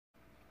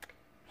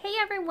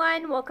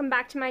everyone, welcome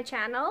back to my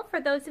channel.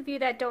 For those of you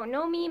that don't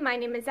know me, my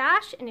name is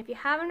Ash, and if you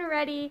haven't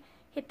already,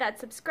 hit that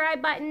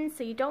subscribe button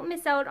so you don't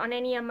miss out on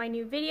any of my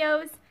new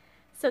videos.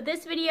 So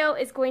this video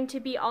is going to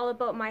be all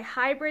about my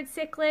hybrid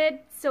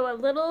cichlid, so a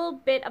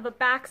little bit of a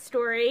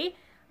backstory.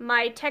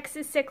 My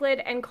Texas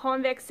cichlid and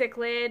Convict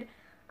cichlid,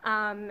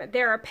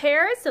 they're a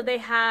pair, so they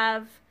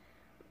have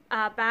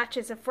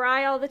batches of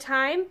fry all the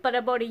time, but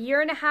about a year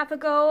and a half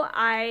ago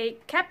I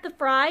kept the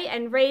fry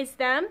and raised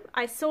them.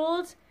 I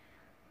sold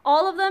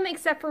all of them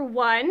except for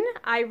one.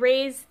 I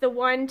raised the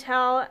one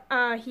till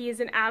he is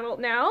an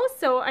adult now,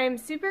 so I am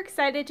super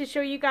excited to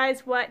show you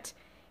guys what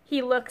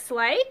he looks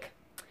like.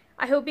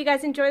 I hope you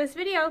guys enjoy this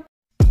video.